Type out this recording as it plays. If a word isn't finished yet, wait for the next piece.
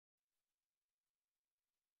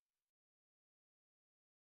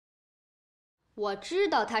我知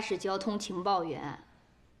道他是交通情报员，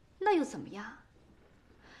那又怎么样？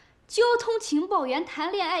交通情报员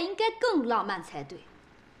谈恋爱应该更浪漫才对。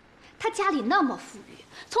他家里那么富裕，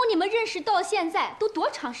从你们认识到现在都多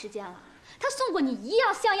长时间了？他送过你一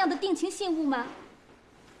样像样的定情信物吗？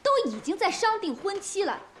都已经在商定婚期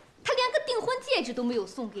了，他连个订婚戒指都没有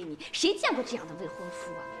送给你，谁见过这样的未婚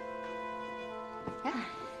夫啊？哎，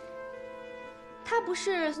他不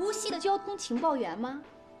是无锡的交通情报员吗？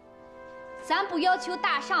咱不要求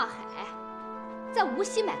大上海，在无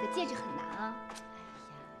锡买个戒指很难啊。哎呀，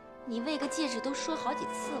你为个戒指都说好几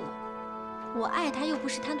次了，我爱他又不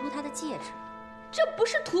是贪图他的戒指，这不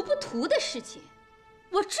是图不图的事情。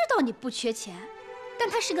我知道你不缺钱，但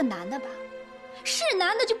他是个男的吧？是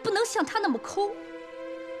男的就不能像他那么抠。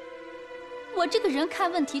我这个人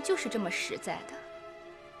看问题就是这么实在的。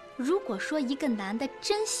如果说一个男的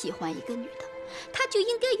真喜欢一个女的，他就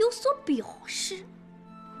应该有所表示。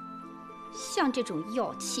像这种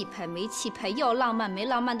要气派没气派、要浪漫没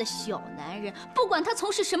浪漫的小男人，不管他从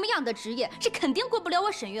事什么样的职业，是肯定过不了我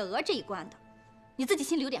沈月娥这一关的。你自己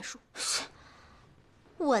心里有点数。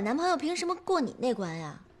我男朋友凭什么过你那关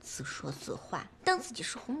呀？自说自话，当自己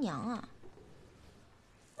是红娘啊！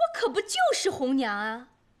我可不就是红娘啊！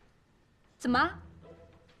怎么，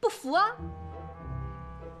不服啊？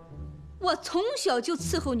我从小就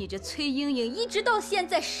伺候你这崔莺莺，一直到现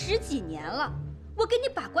在10几年了。我给你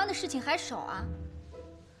把关的事情还少啊！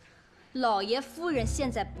老爷夫人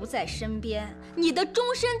现在不在身边，你的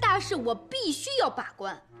终身大事我必须要把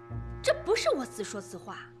关。这不是我自说自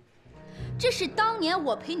话，这是当年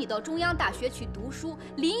我陪你到中央大学去读书，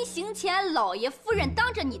临行前老爷夫人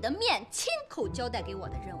当着你的面亲口交代给我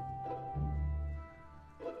的任务。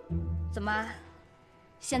怎么，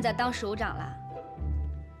现在当首长了？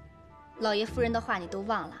老爷夫人的话你都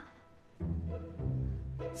忘了？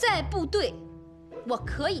在部队我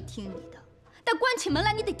可以听你的，但关起门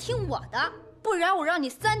来你得听我的，不然我让你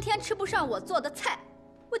3天吃不上我做的菜，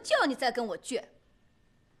我叫你再跟我倔。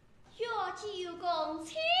要求公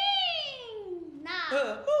亲呐，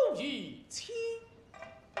不宜亲。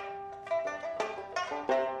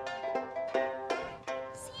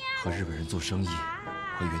和日本人做生意，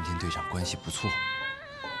和原田队长关系不错，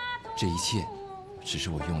这一切只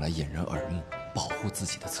是我用来掩人耳目、保护自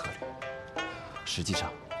己的策略。实际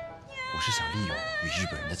上，我是想利用与日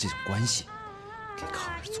本人的这种关系，给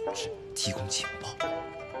抗日组织提供情报，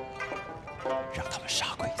让他们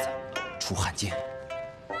杀鬼子、除汉奸，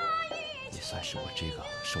也算是我这个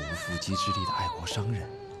手无缚鸡之力的爱国商人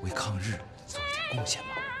为抗日做一点贡献吧。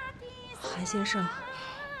韩先生，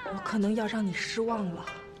我可能要让你失望了。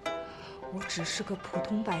我只是个普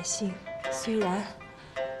通百姓，虽然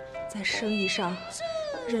在生意上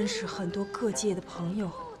认识很多各界的朋友，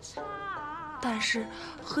但是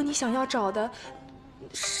和你想要找的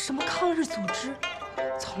什么抗日组织，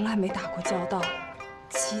从来没打过交道。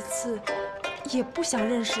其次，也不想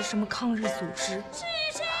认识什么抗日组织。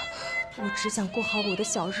我只想过好我的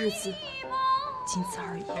小日子，仅此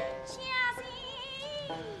而已。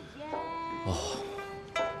哦，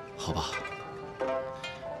好吧，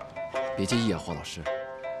别介意啊，华老师，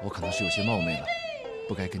我可能是有些冒昧了，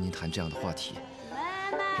不该跟您谈这样的话题。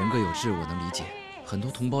人各有志，我能理解。很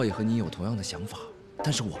多同胞也和您有同样的想法，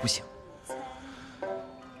但是我不行。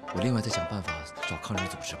我另外再想办法找抗日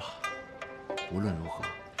组织吧。无论如何，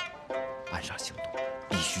暗杀行动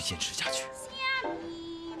必须坚持下去。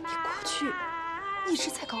你过去一直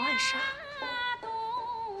在搞暗杀，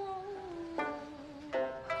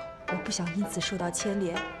我不想因此受到牵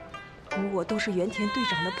连。你我都是原田队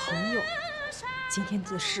长的朋友，今天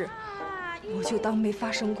的事我就当没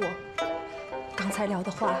发生过。刚才聊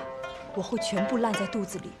的话，我会全部烂在肚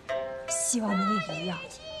子里，希望你也一样。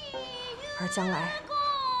而将来，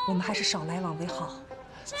我们还是少来往为好，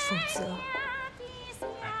否则……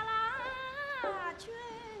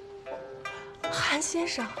韩先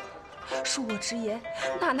生，恕我直言，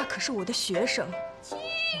娜娜可是我的学生。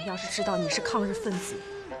我要是知道你是抗日分子，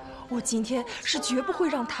我今天是绝不会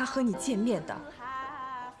让她和你见面的。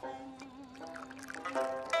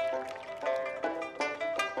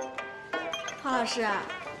华老师，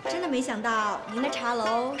真的没想到您的茶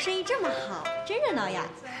楼生意这么好，真热闹呀！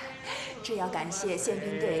这要感谢宪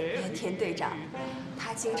兵队原田队长，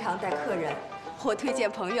他经常带客人或推荐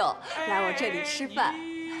朋友来我这里吃饭，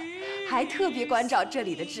还特别关照这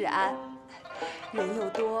里的治安，人又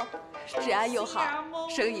多，治安又好，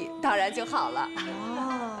生意当然就好了。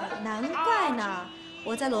哦，难怪呢！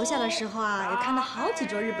我在楼下的时候啊，也看到好几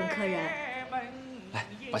桌日本客人。来，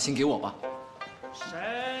把信给我吧。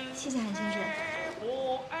谢谢韩先生。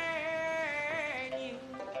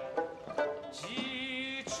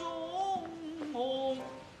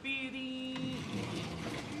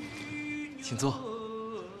请坐。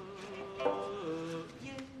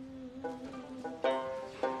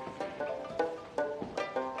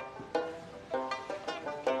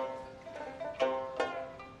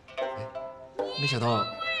没想到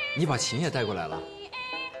你把琴也带过来了。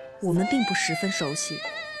我们并不十分熟悉，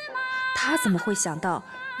他怎么会想到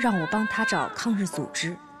让我帮他找抗日组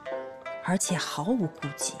织，而且毫无顾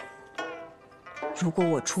忌？如果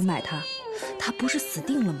我出卖他，他不是死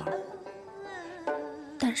定了吗？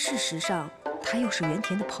但事实上，他又是原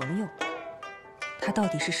田的朋友，他到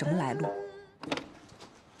底是什么来路？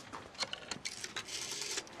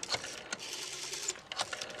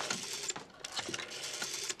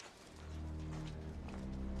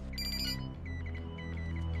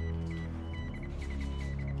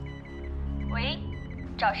喂，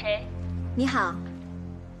找谁？你好，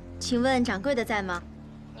请问掌柜的在吗？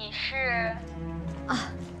你是？啊，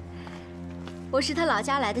我是他老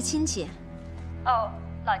家来的亲戚。哦，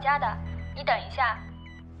老家的，你等一下。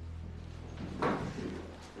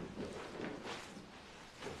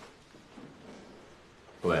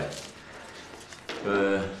各位，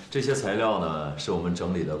这些材料呢，是我们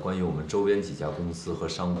整理的关于我们周边几家公司和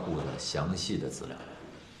商铺的详细的资料。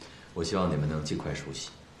我希望你们能尽快熟悉，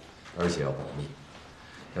而且要保密。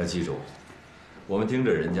要记住，我们盯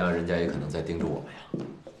着人家，人家也可能在盯着我们呀。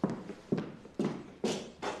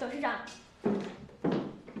董事长，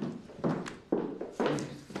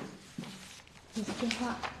你的电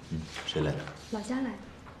话。谁来的？老家来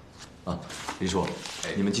的。啊，黎叔，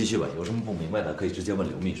你们继续吧，有什么不明白的可以直接问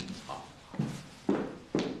刘秘书啊。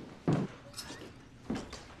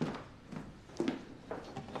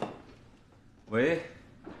喂，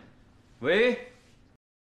喂。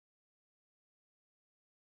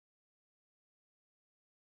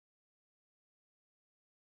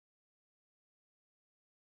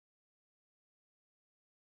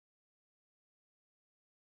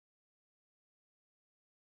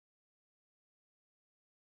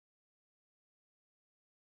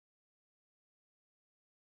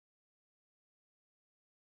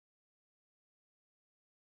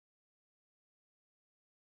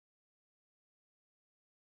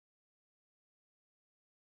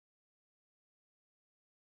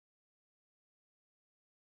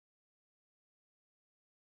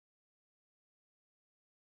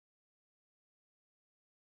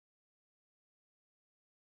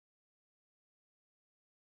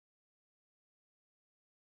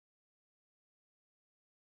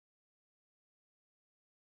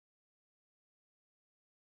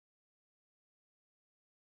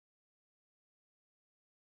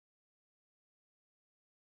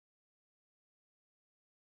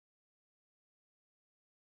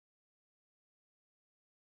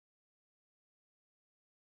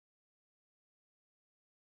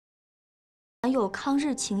有抗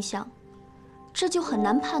日倾向，这就很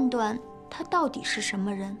难判断他到底是什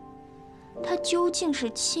么人，他究竟是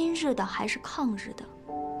亲日的还是抗日的。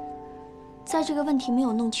在这个问题没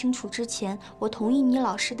有弄清楚之前，我同意你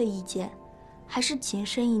老师的意见，还是谨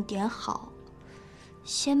慎一点好，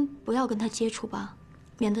先不要跟他接触吧，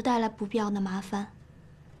免得带来不必要的麻烦。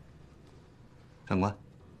长官，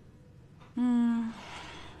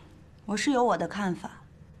我是有我的看法，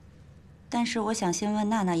但是我想先问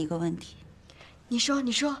娜娜一个问题。你说，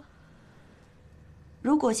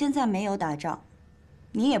如果现在没有打仗，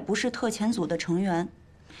你也不是特遣组的成员，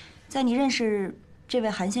在你认识这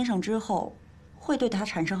位韩先生之后，会对他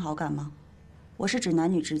产生好感吗？我是指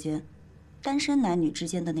男女之间，单身男女之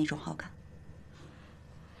间的那种好感。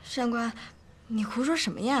上官，你胡说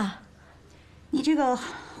什么呀？你这个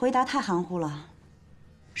回答太含糊了，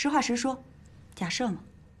实话实说，假设嘛。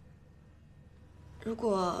如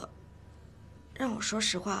果让我说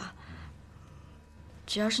实话，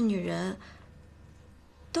只要是女人，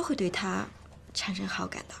都会对他产生好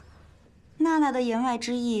感的。娜娜的言外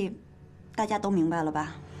之意，大家都明白了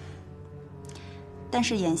吧？但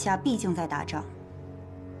是眼下毕竟在打仗，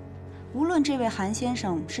无论这位韩先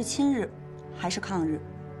生是亲日还是抗日，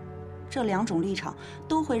这两种立场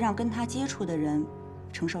都会让跟他接触的人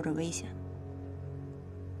承受着危险。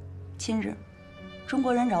亲日，中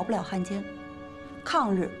国人饶不了汉奸；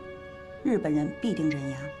抗日，日本人必定镇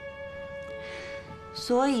压。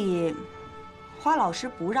所以，花老师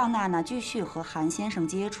不让娜娜继续和韩先生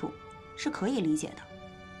接触，是可以理解的。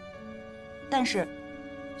但是，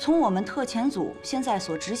从我们特遣组现在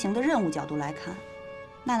所执行的任务角度来看，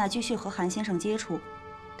娜娜继续和韩先生接触，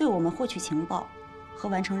对我们获取情报和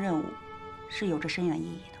完成任务是有着深远意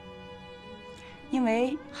义的。因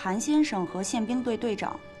为韩先生和宪兵队队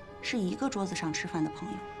长是一个桌子上吃饭的朋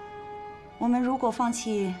友，我们如果放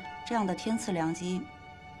弃这样的天赐良机，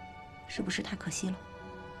是不是太可惜了？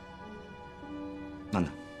娜娜，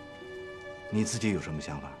你自己有什么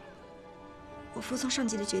想法？我服从上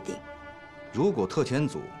级的决定。如果特遣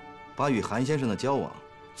组把与韩先生的交往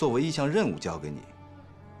作为一项任务交给你，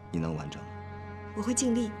你能完成吗？我会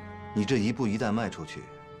尽力。你这一步一旦迈出去，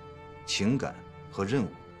情感和任务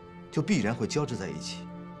就必然会交织在一起，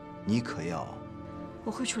你可要……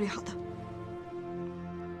我会处理好的。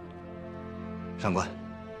上官，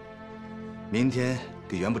明天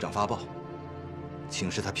给袁部长发报，请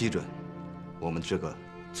示他批准我们这个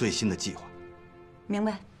最新的计划。明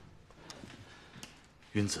白。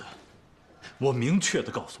云子，我明确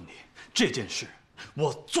的告诉你，这件事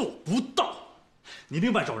我做不到。你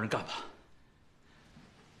另外找人干吧。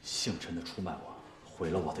姓陈的出卖我，毁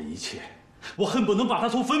了我的一切，我恨不能把他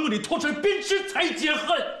从坟墓里拖出来鞭尸才解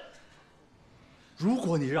恨。如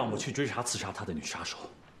果你让我去追查刺杀他的女杀手，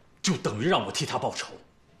就等于让我替他报仇。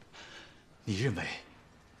你认为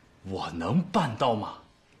我能办到吗？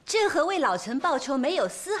这和为老陈报仇没有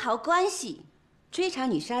丝毫关系。追查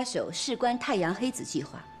女杀手事关太阳黑子计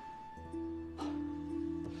划。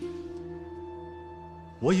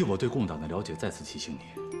我以我对共党的了解再次提醒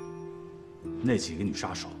你，那几个女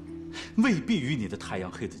杀手未必与你的太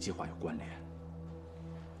阳黑子计划有关联。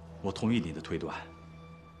我同意你的推断，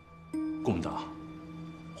共党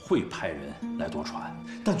会派人来夺船，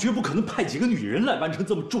但绝不可能派几个女人来完成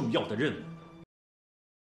这么重要的任务。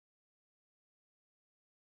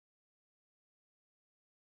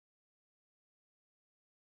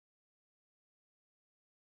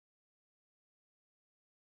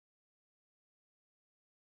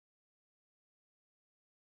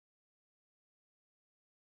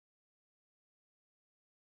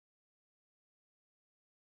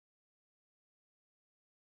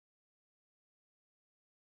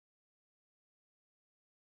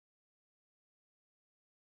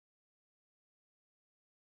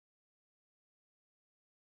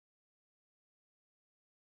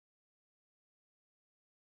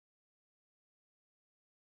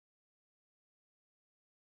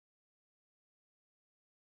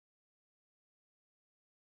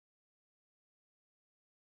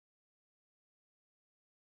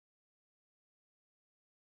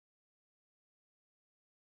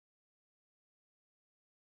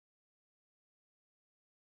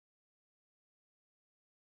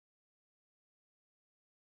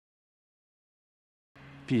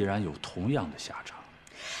必然有同样的下场。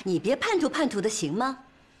你别叛徒叛徒的行吗？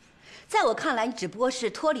在我看来，你只不过是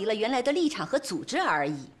脱离了原来的立场和组织而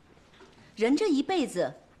已。人这一辈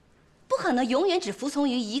子，不可能永远只服从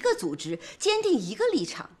于一个组织，坚定一个立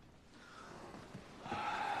场。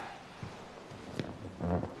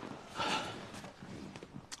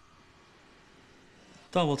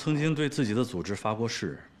但我曾经对自己的组织发过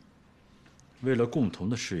誓，为了共同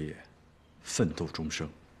的事业，奋斗终生。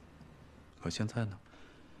可现在呢？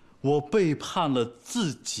我背叛了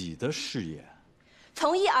自己的事业。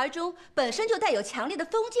从一而终本身就带有强烈的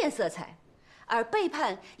封建色彩，而背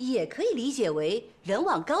叛也可以理解为人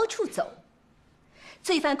往高处走。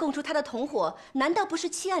罪犯供出他的同伙，难道不是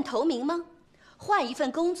弃暗投明吗？换一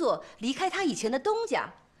份工作，离开他以前的东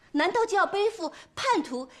家，难道就要背负叛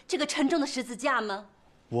徒这个沉重的十字架吗？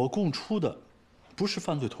我供出的不是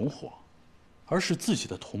犯罪同伙，而是自己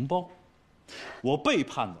的同胞。我背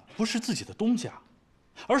叛的不是自己的东家，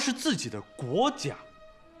而是自己的国家。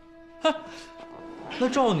哼，那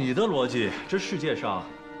照你的逻辑，这世界上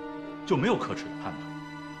就没有可耻的叛徒。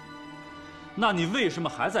那你为什么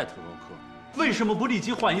还在特高科？为什么不立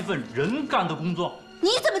即换一份人干的工作？你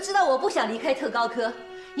怎么知道我不想离开特高科？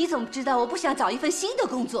你怎么知道我不想找一份新的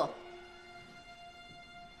工作？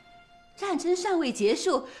战争尚未结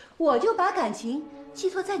束，我就把感情寄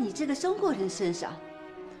托在你这个中国人身上，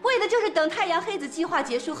为的就是等太阳黑子计划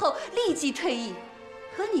结束后立即退役，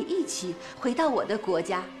和你一起回到我的国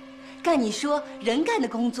家，干你说人干的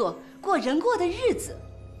工作，过人过的日子。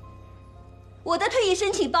我的退役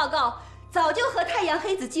申请报告早就和太阳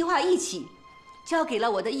黑子计划一起交给了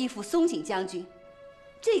我的义父松井将军，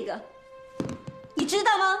这个你知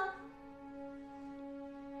道吗？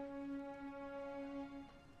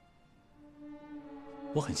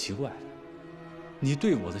我很奇怪，你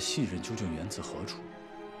对我的信任究竟源自何处？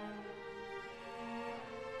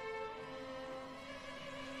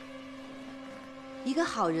一个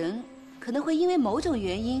好人可能会因为某种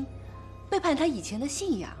原因背叛他以前的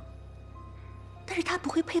信仰，但是他不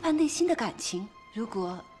会背叛内心的感情。如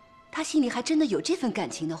果他心里还真的有这份感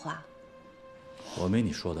情的话，我没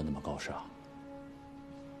你说的那么高尚。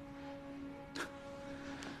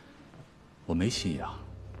我没信仰，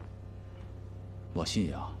我信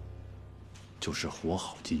仰就是活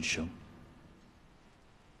好今生。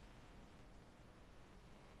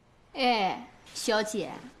哎，小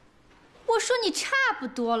姐，我说你差不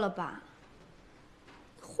多了吧？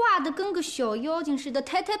画的跟个小妖精似的，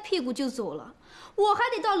抬抬屁股就走了。我还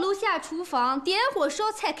得到楼下厨房点火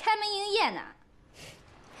烧菜，开门营业呢。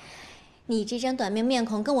你这张短命面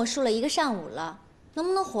孔跟我输了1个上午了，能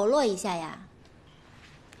不能活络一下呀？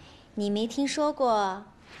你没听说过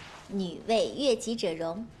“女为悦己者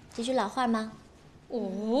容”这句老话吗？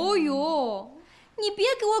哦哟，你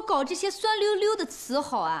别给我搞这些酸溜溜的词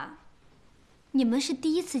好啊！你们是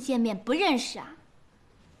第一次见面，不认识啊？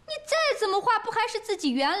你再怎么画，不还是自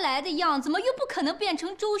己原来的样子吗？又不可能变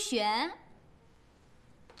成周旋。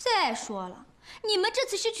再说了，你们这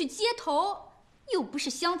次是去街头，又不是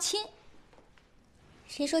相亲。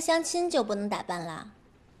谁说相亲就不能打扮啦？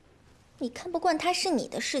你看不惯他是你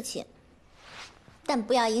的事情，但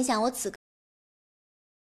不要影响我此刻。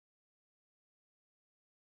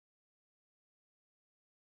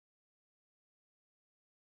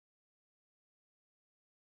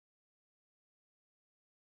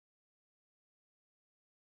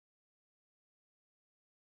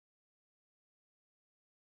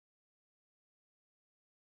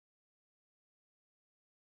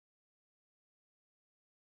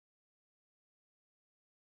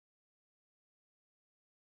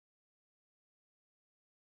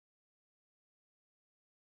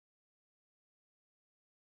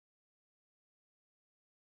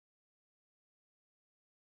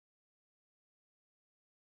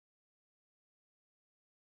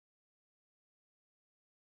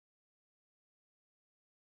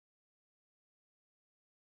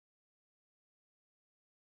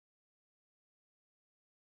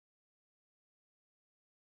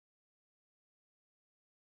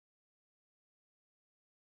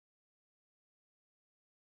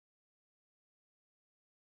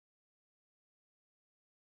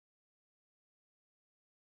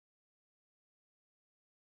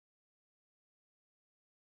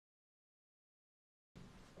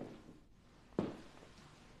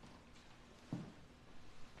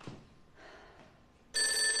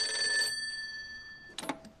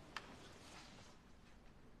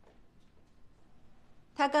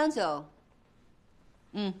他刚走。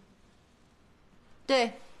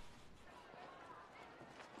对。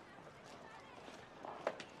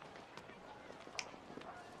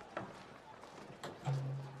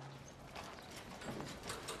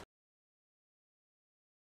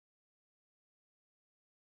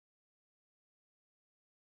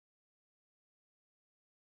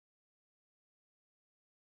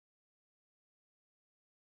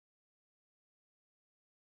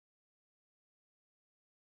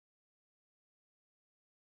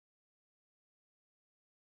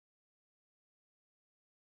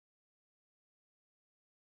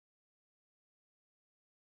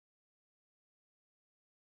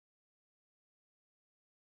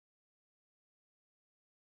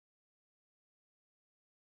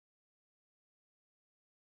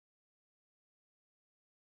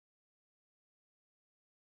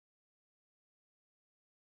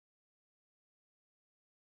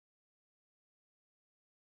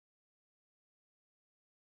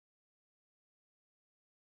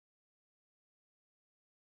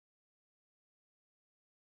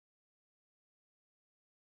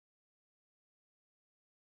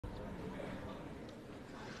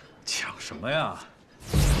抢什么呀？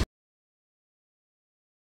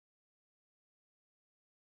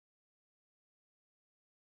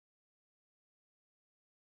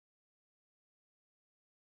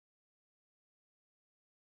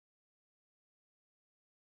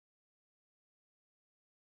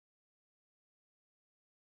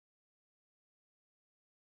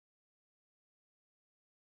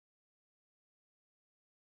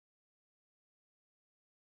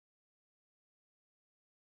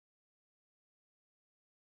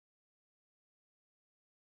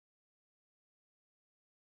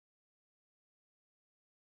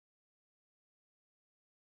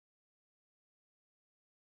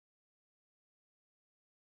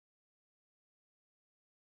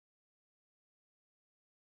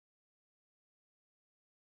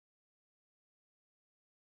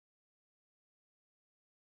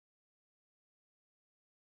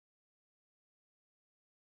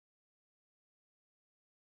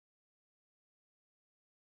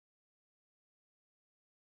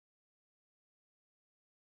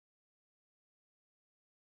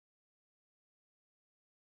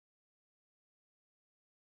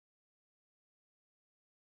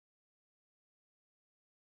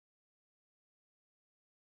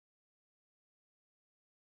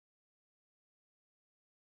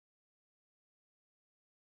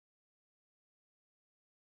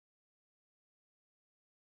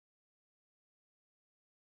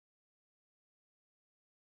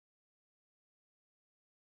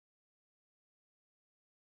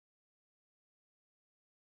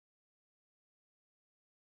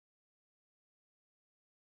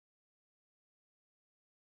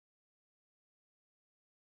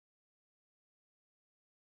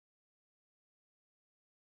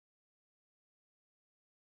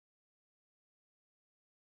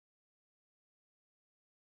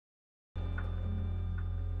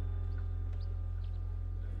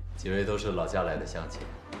几位都是老家来的乡亲，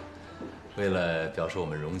为了表示我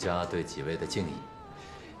们荣家对几位的敬意，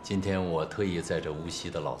今天我特意在这无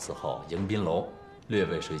锡的老字号迎宾楼略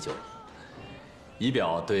备水酒，以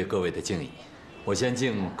表对各位的敬意。我先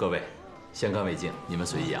敬各位，先干为敬，你们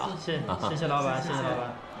随意啊。谢谢老板，谢谢老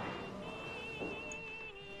板。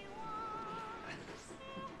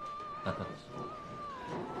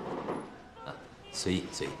随意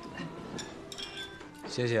随意。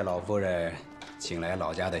谢谢老夫人请来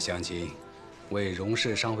老家的乡亲，为荣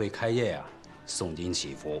氏商会开业啊诵经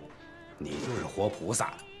祈福，你就是活菩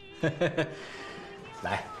萨。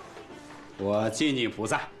来，我敬敬菩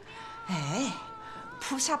萨。哎，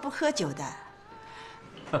菩萨不喝酒的。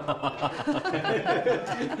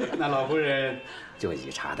那老夫人就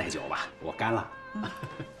以茶代酒吧，我干了。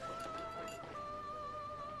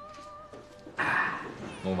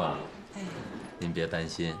木马，您别担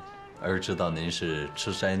心，儿知道您是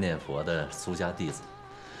吃斋念佛的苏家弟子，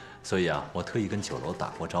所以啊，我特意跟酒楼打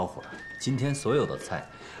过招呼了。今天所有的菜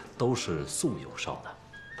都是素有烧的，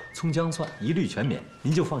葱姜蒜一律全免，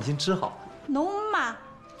您就放心吃好了。侬嘛，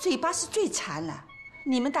嘴巴是最馋了。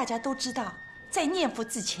你们大家都知道，在念佛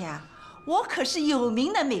之前啊，我可是有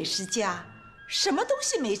名的美食家，什么东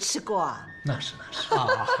西没吃过啊？那是。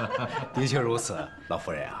的确如此，老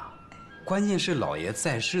夫人啊。关键是老爷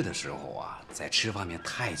在世的时候啊，在吃方面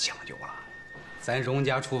太讲究了。咱荣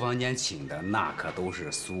家厨房间请的那可都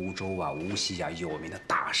是苏州啊、无锡啊有名的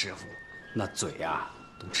大师傅，那嘴啊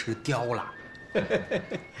都吃刁了。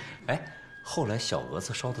哎，后来小蛾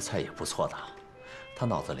子烧的菜也不错的，他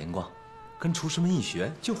脑子灵光，跟厨师们一学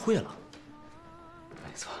就会了。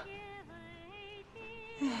没错。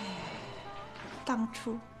哎，当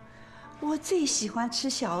初我最喜欢吃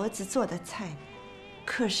小儿子做的菜，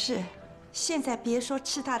可是现在别说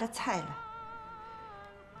吃他的菜了，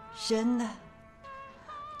人呢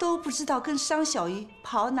都不知道跟商小鱼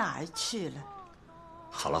跑哪儿去了。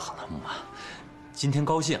好了，木马，今天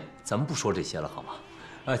高兴，咱们不说这些了，好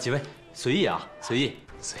吗？几位随意啊，随意。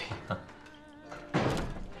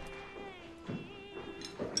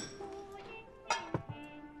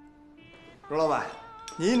荣老板，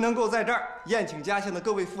您能够在这儿宴请家乡的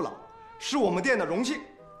各位父老，是我们店的荣幸。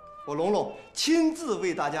我龙龙亲自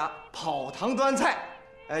为大家跑堂端菜，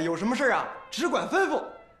有什么事啊，只管吩咐。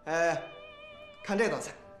看这道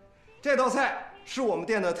菜，这道菜是我们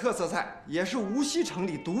店的特色菜，也是无锡城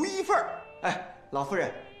里独一份儿。老夫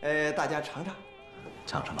人，大家尝尝，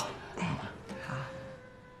尝尝吧。好。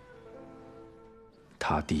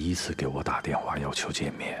他第一次给我打电话要求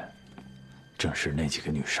见面，正是那几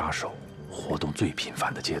个女杀手活动最频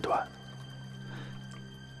繁的阶段。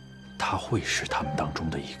他会是他们当中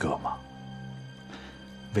的一个吗？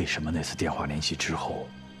为什么那次电话联系之后，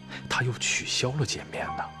他又取消了见面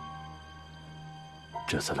呢？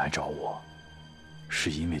这次来找我，是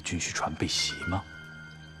因为军需船被袭吗？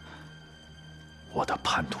我的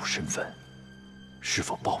叛徒身份是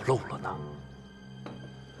否暴露了呢？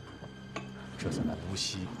这次来无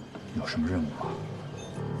锡有什么任务吗？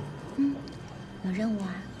有任务啊。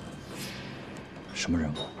什么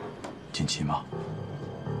任务？紧急吗？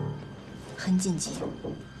很紧急。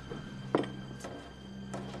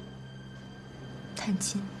探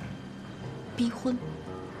亲，逼婚。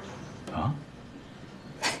啊？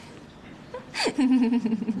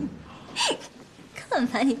干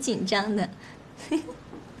嘛你紧张的？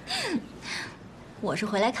我是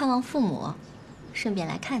回来看望父母，顺便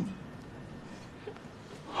来看你。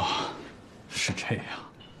啊，是这样。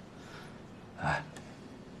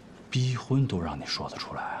逼婚都让你说得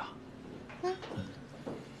出来啊？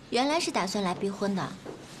原来是打算来逼婚的，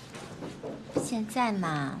现在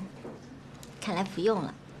嘛，看来不用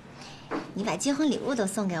了。你把结婚礼物都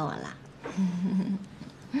送给我了。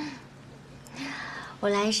我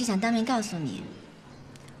来是想当面告诉你，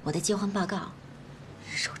我的结婚报告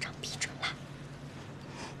首长批准了。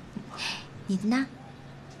你的呢？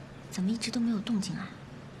怎么一直都没有动静啊？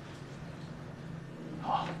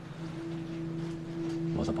啊，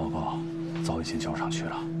我的报告早已经交上去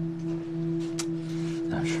了，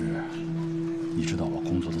但是你知道我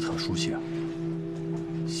工作的特殊性，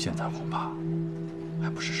现在恐怕还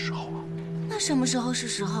不是时候啊。那什么时候是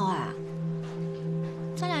时候啊？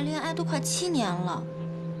咱俩恋爱都快7年了，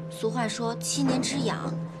俗话说7年之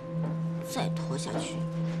痒，再拖下去，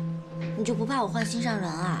你就不怕我换心上人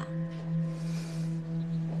啊？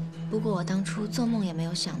不过我当初做梦也没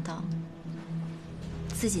有想到，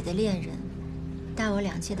自己的恋人，大我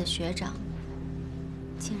2届的学长，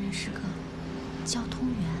竟然是个交通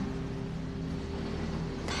员，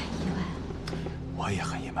太意外了。我也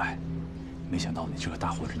很意外，没想到你这个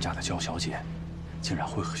大户人家的娇小姐，竟然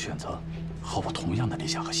会选择和我同样的理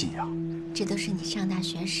想和信仰。这都是你上大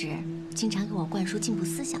学时经常给我灌输进步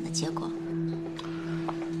思想的结果。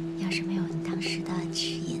要是没有你当时的指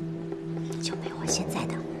引，就没有我现在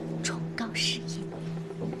的崇高誓言。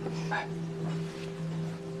哎，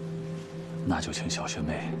那就请小学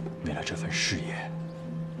妹为了这份事业，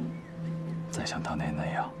再像当年那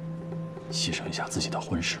样，牺牲一下自己的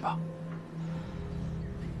婚事吧。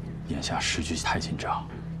眼下时局太紧张，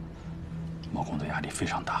某工的压力非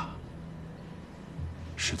常大，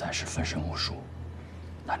实在是分身无术，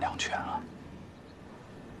难两全啊。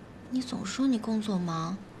你总说你工作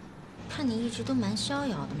忙，看你一直都蛮逍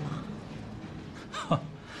遥的嘛。哼，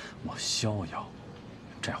我逍遥，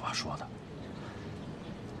这话说的。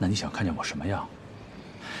那你想看见我什么样？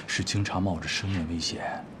是经常冒着生命危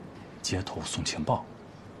险，街头送情报，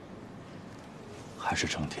还是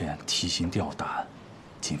整天提心吊胆，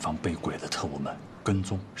谨防被鬼子特务们跟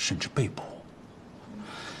踪甚至被捕？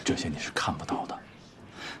这些你是看不到的，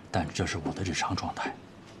但这是我的日常状态，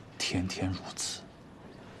天天如此。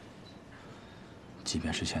即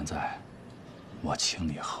便是现在，我请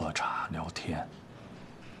你喝茶聊天，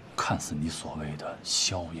看似你所谓的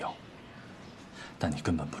逍遥，但你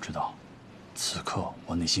根本不知道，此刻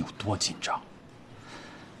我内心有多紧张。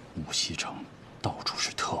无锡城到处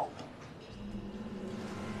是特务。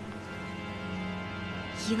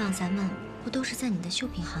以往咱们不都是在你的绣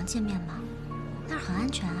品行见面吗？那儿很安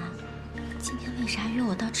全啊。今天为啥约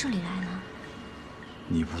我到这里来呢？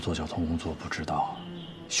你不做交通工作不知道，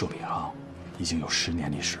绣品行已经有10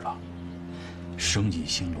年历史了，生意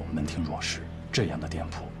兴隆，门庭若市，这样的店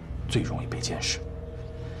铺最容易被监视。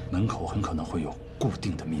门口很可能会有固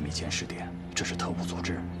定的秘密监视点，这是特务组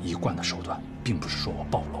织一贯的手段，并不是说我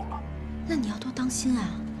暴露了。那你要多当心啊。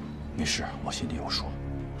没事，我心里有数。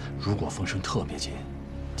如果风声特别紧，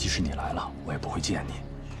即使你来了，我也不会见你。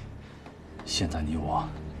现在你我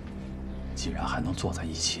既然还能坐在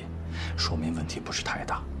一起，说明问题不是太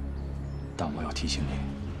大。但我要提醒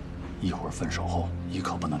你，一会儿分手后一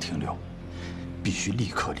刻不能停留，必须立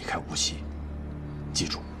刻离开无锡。记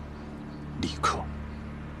住，立刻。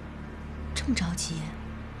这么着急？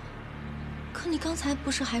可你刚才不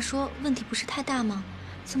是还说问题不是太大吗？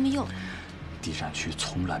怎么又……地战区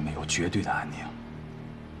从来没有绝对的安宁。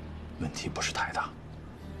问题不是太大，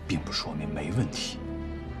并不说明没问题。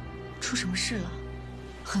出什么事了？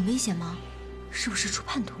很危险吗？是不是出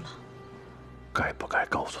叛徒了？该不该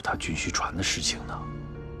告诉他军需船的事情呢？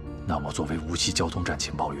那我作为无锡交通站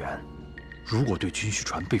情报员，如果对军需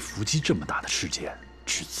船被伏击这么大的事件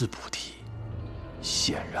只字不提，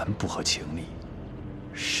显然不合情理。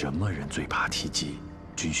什么人最怕提及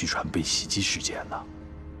军需船被袭击事件呢？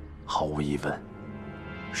毫无疑问，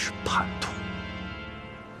是叛徒。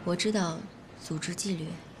我知道组织纪律，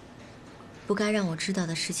不该让我知道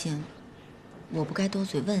的事情，我不该多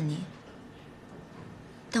嘴问你。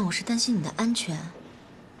但我是担心你的安全。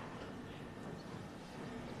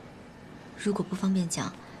如果不方便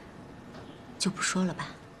讲，就不说了吧。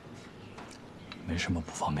没什么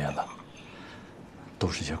不方便的，都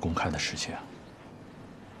是些公开的事情。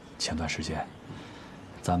前段时间，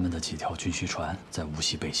咱们的几条军需船在无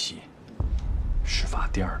锡被袭，事发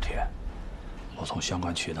第2天，我从相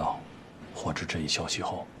关渠道获知这一消息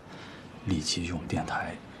后，立即用电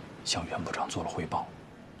台向袁部长做了汇报。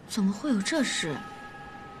怎么会有这事？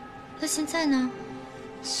那现在呢？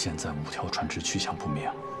现在5条船只去向不明，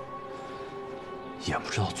也不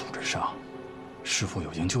知道组织上是否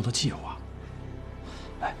有营救的计划。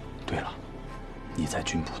哎，对了，你在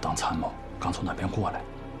军部当参谋，刚从那边过来，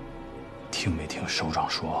听没听首长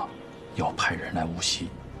说要派人来无锡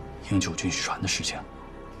营救军需船的事情？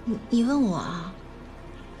你问我啊？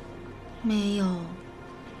没有，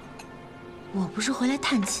我不是回来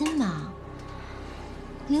探亲吗？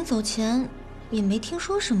临走前也没听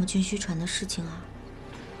说什么军需船的事情啊。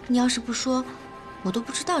你要是不说，我都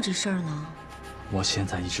不知道这事儿呢。我现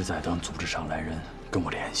在一直在等组织上来人跟我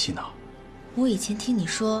联系呢。我以前听你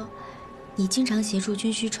说，你经常协助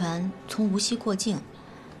军需船从无锡过境，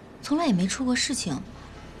从来也没出过事情，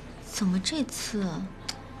怎么这次？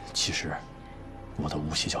其实，我的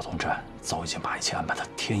无锡交通站早已经把一切安排得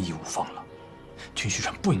天衣无缝了，军需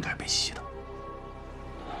船不应该被袭的。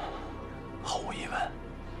毫无疑问，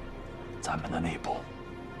咱们的内部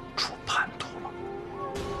出叛徒了。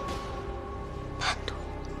叛徒？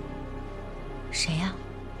谁呀？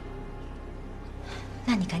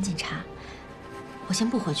那你赶紧查，我先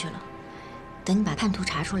不回去了。等你把叛徒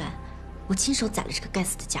查出来，我亲手宰了这个该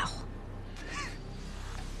死的家伙。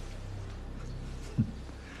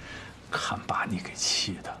看把你给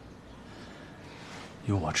气的！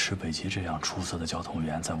有我池北吉这样出色的交通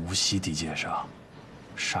员在无锡地界上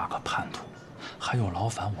杀个叛徒，还有劳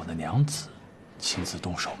烦我的娘子亲自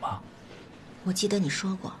动手吗？我记得你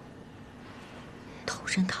说过，投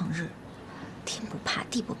身抗日，天不怕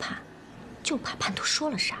地不怕，就怕叛徒说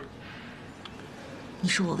了啥。你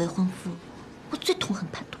是我未婚夫，我最痛恨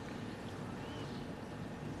叛徒。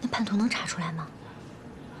那叛徒能查出来吗？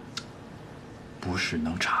不是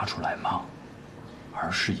能查出来吗？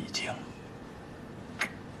而是已经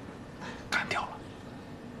干掉了。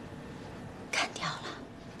干掉了？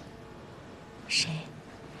谁？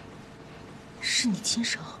是你亲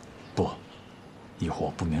手？不，一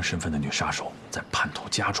伙不明身份的女杀手在叛徒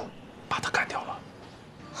家中把她干掉了。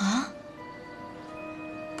啊？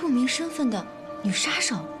不明身份的女杀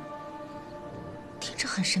手？听着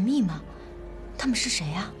很神秘嘛。他们是谁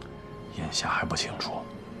呀？眼下还不清楚。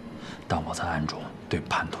但我在暗中对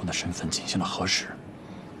叛徒的身份进行了核实。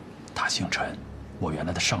他姓陈，我原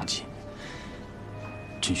来的上级。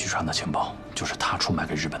军需传的情报就是他出卖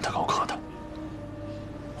给日本特高课的。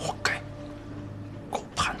活该！狗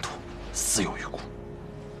叛徒，死有余辜。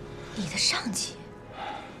你的上级？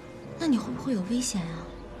那你会不会有危险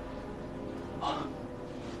啊？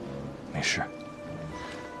没事。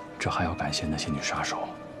这还要感谢那些女杀手。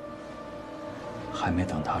还没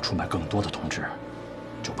等他出卖更多的同志，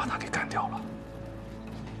就把他给干掉了。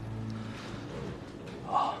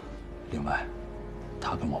啊，另外，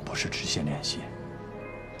他跟我不是直线联系，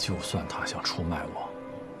就算他想出卖我，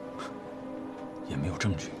也没有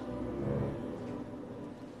证据。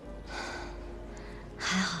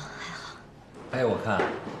还好，还好。哎，我看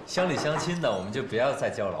乡里乡亲的，我们就不要再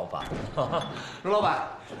叫老板了。荣老板，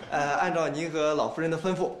按照您和老夫人的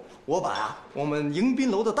吩咐，我把我们迎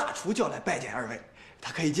宾楼的大厨叫来拜见二位，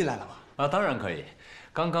他可以进来了吗？啊，当然可以。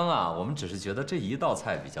刚刚啊，我们只是觉得这一道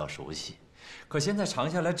菜比较熟悉，可现在尝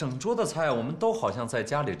下来，整桌的菜我们都好像在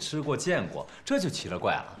家里吃过见过，这就奇了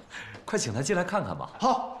怪了。快请他进来看看吧。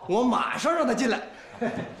好，我马上让他进来。董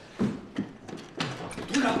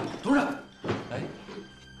事长，董事长，哎，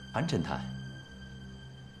安侦探，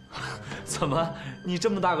怎么你这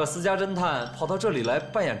么大个私家侦探，跑到这里来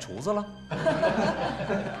扮演厨子了？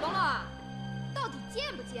龙龙，到底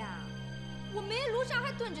见不见啊？我煤炉上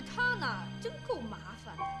还炖着汤呢，真够麻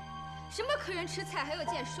烦的。什么客人吃菜还要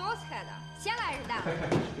见烧菜的，闲来日的。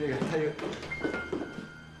这个他有蛾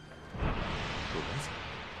子，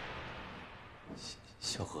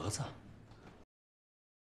小蛾子。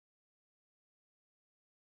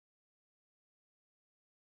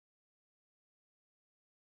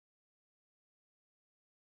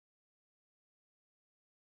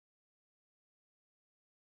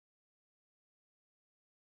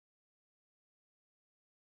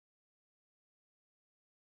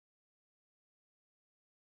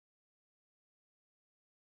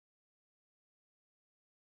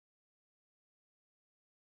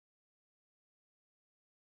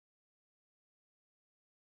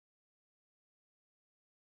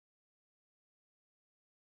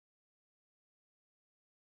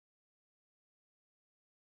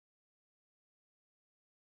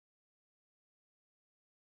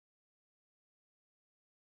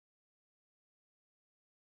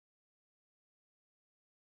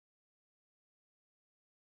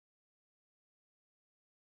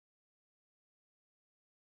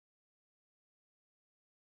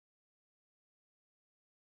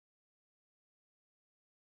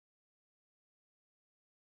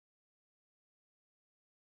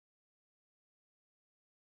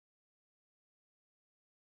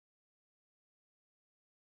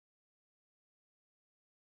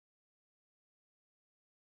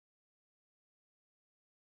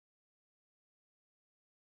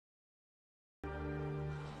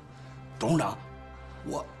董事长，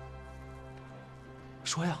我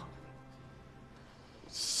说呀，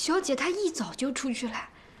小姐她一早就出去了，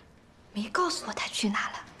没告诉我她去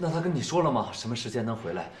哪了。那他跟你说了吗？什么时间能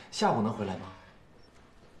回来？下午能回来吗？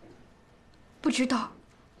不知道，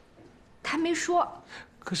她没说。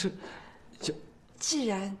可是，既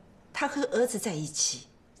然他和儿子在一起，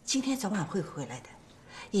今天早晚会回来的，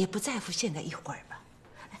也不在乎现在一会儿吧。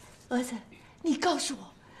儿子，你告诉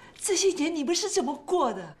我，这些年你们是怎么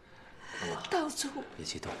过的？当初别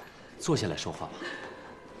激动，坐下来说话吧。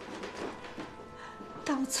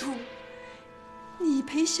当初你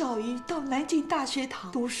陪小鱼到南京大学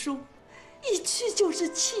堂读书，一去就是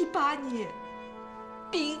7、8年，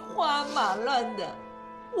兵荒马乱的。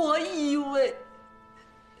我以为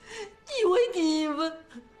你们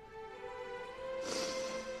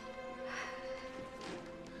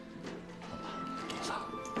董事长，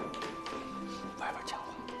外边讲话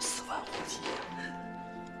4万火急呀。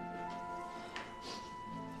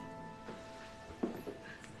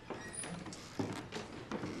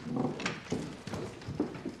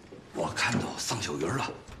我看到小鱼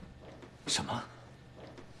了。什么？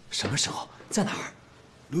什么时候？在哪儿？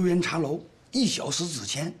留园茶楼1小时之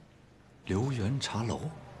前。留园茶楼？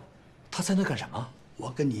他在那干什么？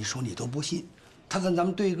我跟你说你都不信，他跟咱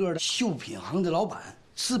们对个的绣品行的老板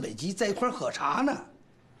池北吉在一块喝茶呢。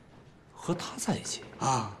和他在一起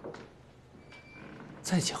啊？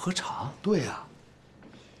在一起喝茶？对呀。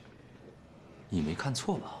你没看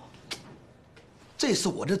错吧？这是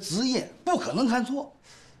我的职业，不可能看错。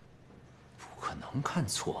不可能看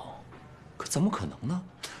错，可怎么可能呢？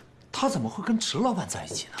他怎么会跟池老板在一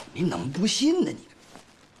起呢？你怎么不信呢？你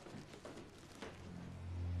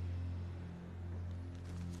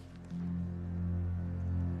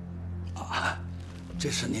啊，这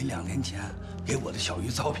是您2年前给我的小鱼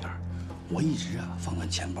照片，我一直放在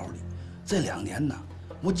钱包里。这2年呢，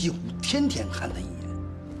我几乎天天看他一眼，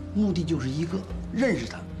目的就是一个，认识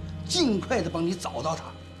他，尽快的帮你找到他。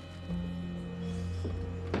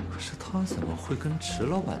可是他怎么会跟池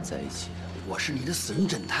老板在一起呢？我是你的私人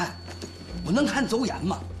侦探，我能看走眼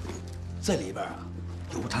吗？这里边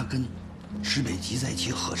有他跟池北吉在一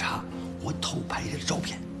起喝茶，我偷拍的照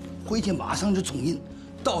片，回去马上就冲印。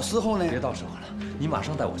到时候呢？别到时候了，你马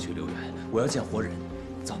上带我去留园，我要见活人。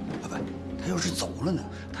走。不，他要是走了呢？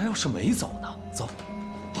他要是没走呢？走。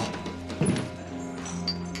好。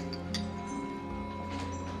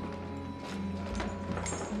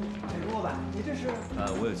卢老板，你这是？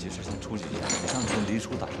我有急事先处理一下。我上次跟黎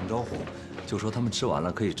叔打声招呼，就说他们吃完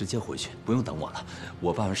了可以直接回去，不用等我了。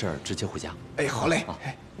我办完事儿直接回家。哎，好嘞。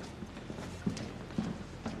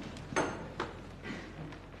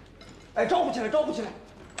哎，招呼起来，招呼起来。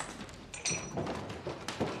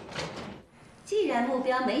既然目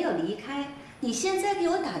标没有离开，你现在给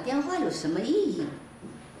我打电话有什么意义？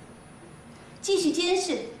继续监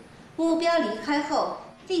视，目标离开后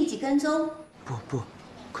立即跟踪。不，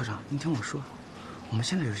科长，您听我说，我们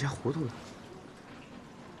现在有些糊涂了。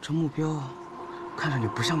这目标看上去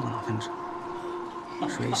不像共党分子，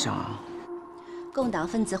所以想，共党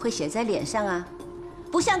分子会写在脸上啊，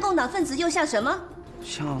不像共党分子又像什么？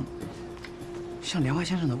像莲花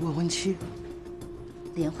先生的未婚妻。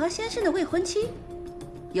莲花先生的未婚妻，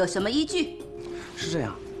有什么依据？是这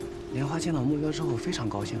样，莲花见到目标之后非常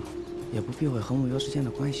高兴，也不避讳和目标之间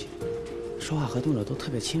的关系，说话和动作都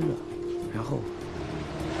特别亲热，然后。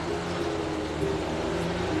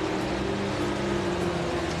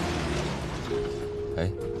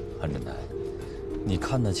哎，韩侦探，你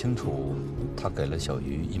看得清楚，他给了小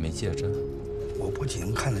鱼一枚戒指？我不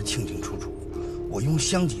仅看得清清楚楚，我用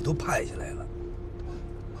相机都拍下来了。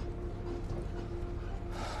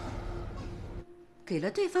给了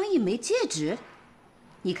对方一枚戒指，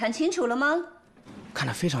你看清楚了吗？看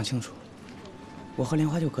得非常清楚，我和莲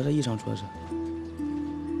花就隔着一张桌子，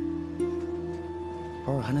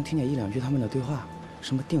偶尔还能听见1、2句他们的对话，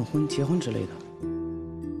什么订婚、结婚之类的。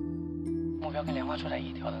目标跟莲花坐在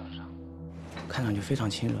一条凳子上，看上去非常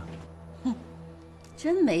亲热。哼，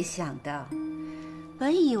真没想到，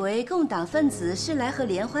本以为共党分子是来和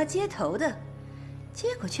莲花接头的，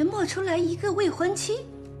结果却冒出来一个未婚妻。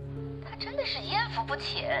真的是艳福不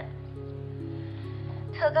浅，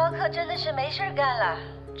特高课真的是没事干了。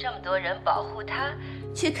这么多人保护他，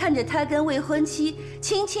却看着他跟未婚妻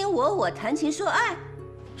卿卿我我、谈情说爱。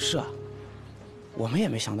是啊，我们也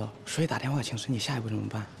没想到，所以打电话请示你下一步怎么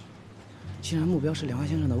办。既然目标是莲花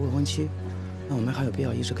先生的未婚妻，那我们还有必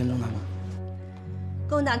要一直跟踪他吗？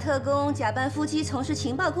共党特工假扮夫妻从事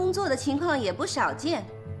情报工作的情况也不少见。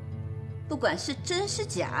不管是真是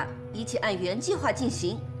假，一切按原计划进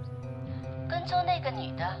行。跟踪那个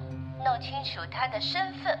女的，弄清楚她的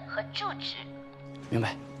身份和住址。明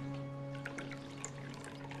白。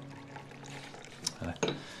哎，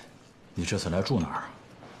你这次来住哪儿？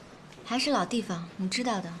还是老地方，你知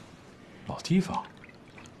道的。老地方。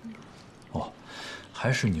哦，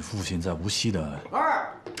还是你父亲在无锡的。老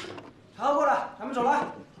二，茶过来，咱们走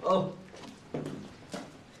了。哦。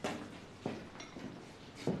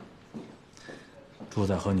住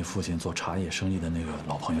在和你父亲做茶叶生意的那个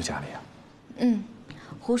老朋友家里啊？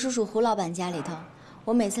胡叔叔、胡老板家里头，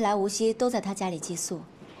我每次来无锡都在他家里寄宿。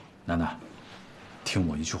楠楠，听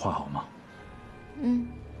我一句话好吗？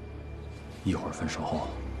一会儿分手后，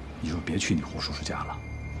你就别去你胡叔叔家了，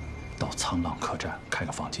到沧浪客栈开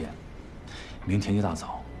个房间。明天一大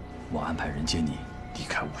早，我安排人接你离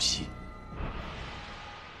开无锡。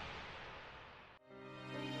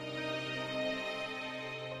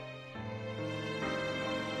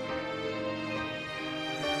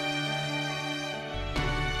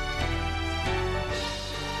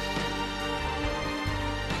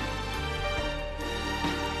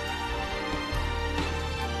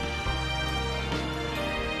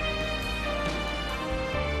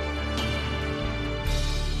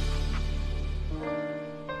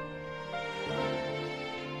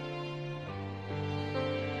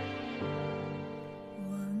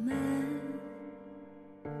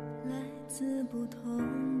此不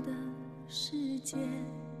同的世界，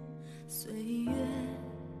岁月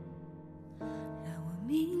让我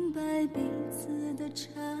明白彼此的差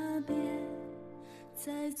别，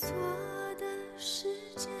在错的时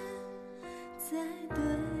间，在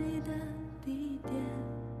对的地点，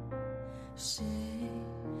谁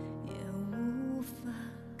也无法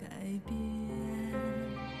改变。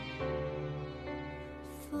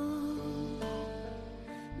风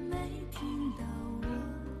没听到我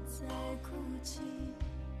在哭泣，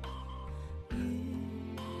雨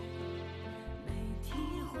没体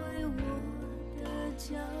会我的焦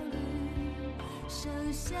虑，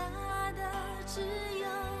剩下的只有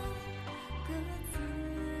各自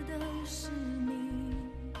的使命，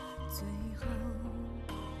最后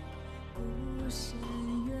孤身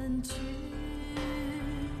远去。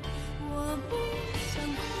我不想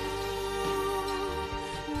哭，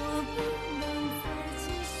我不能再继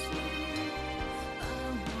续把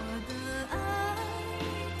我的爱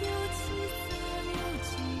丢弃在流进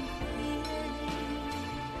黑夜里，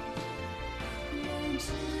让挚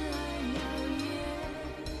爱摇曳，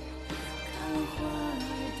看花儿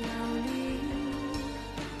凋零，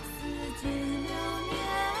似尽流年，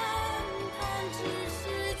弹指逝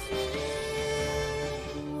去。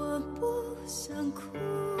我不想哭，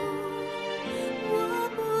我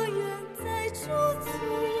不愿再驻足，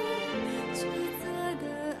抉择的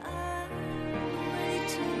爱为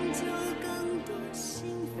成就更多幸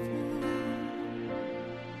福，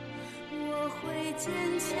我会坚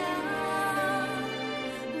强，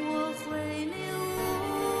我会领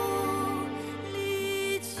悟，离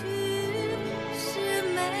去是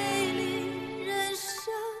美丽人生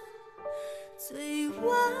最完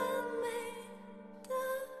美的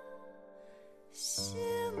写